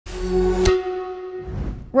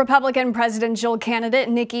Republican presidential candidate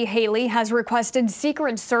Nikki Haley has requested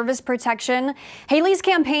Secret Service protection. Haley's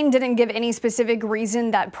campaign didn't give any specific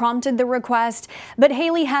reason that prompted the request, but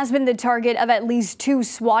Haley has been the target of at least 2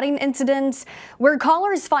 swatting incidents where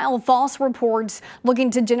callers file false reports looking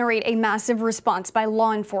to generate a massive response by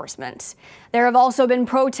law enforcement. There have also been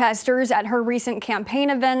protesters at her recent campaign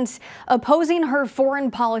events opposing her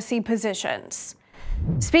foreign policy positions.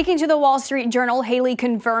 Speaking to the Wall Street Journal, Haley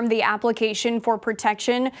confirmed the application for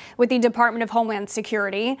protection with the Department of Homeland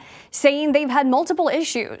Security, saying they've had multiple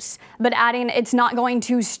issues, but adding it's not going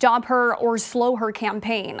to stop her or slow her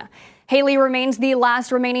campaign. Haley remains the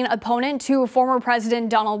last remaining opponent to former President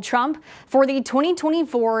Donald Trump for the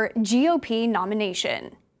 2024 GOP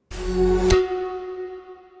nomination.